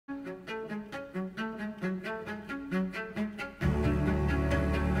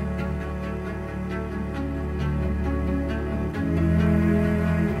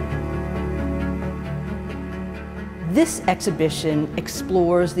This exhibition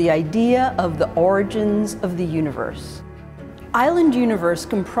explores the idea of the origins of the universe. Island Universe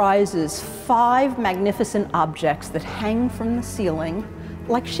comprises 5 magnificent objects that hang from the ceiling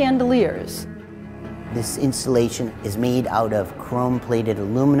like chandeliers. This installation is made out of chrome-plated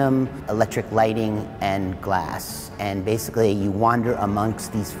aluminum, electric lighting, and glass. And basically you wander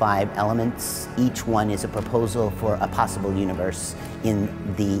amongst these 5 elements. Each one is a proposal for a possible universe in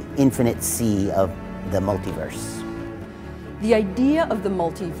the infinite sea of the multiverse. The idea of the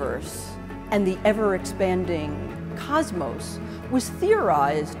multiverse and the ever-expanding cosmos was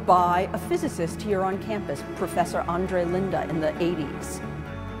theorized by a physicist here on campus, Professor Andre Linda, in the 80s.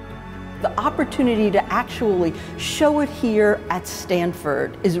 The opportunity to actually show it here at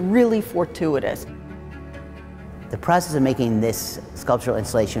Stanford is really fortuitous. The process of making this sculptural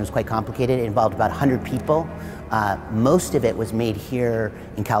installation was quite complicated. It involved about 100 people. Most of it was made here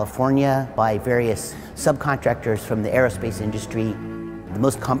in California by various subcontractors from the aerospace industry. The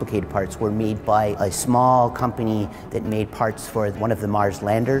most complicated parts were made by a small company that made parts for one of the Mars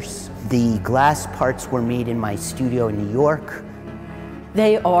landers. The glass parts were made in my studio in New York.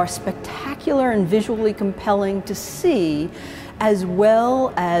 They are spectacular and visually compelling to see, as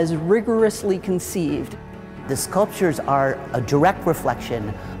well as rigorously conceived. The sculptures are a direct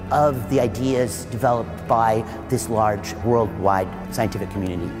reflection of the ideas developed by this large worldwide scientific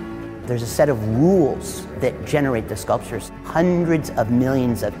community. There's a set of rules that generate the sculptures, hundreds of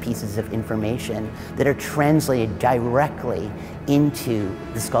millions of pieces of information that are translated directly into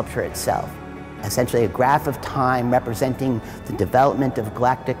the sculpture itself. Essentially a graph of time representing the development of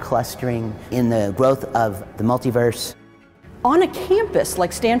galactic clustering in the growth of the multiverse. On a campus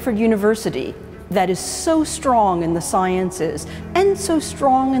like Stanford University, that is so strong in the sciences and so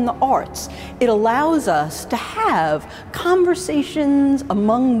strong in the arts, it allows us to have conversations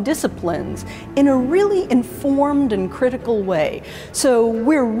among disciplines in a really informed and critical way. So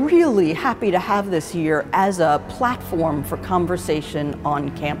we're really happy to have this here as a platform for conversation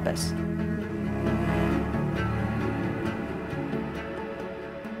on campus.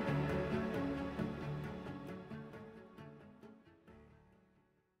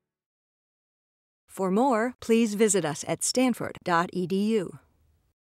 For more, please visit us at stanford.edu.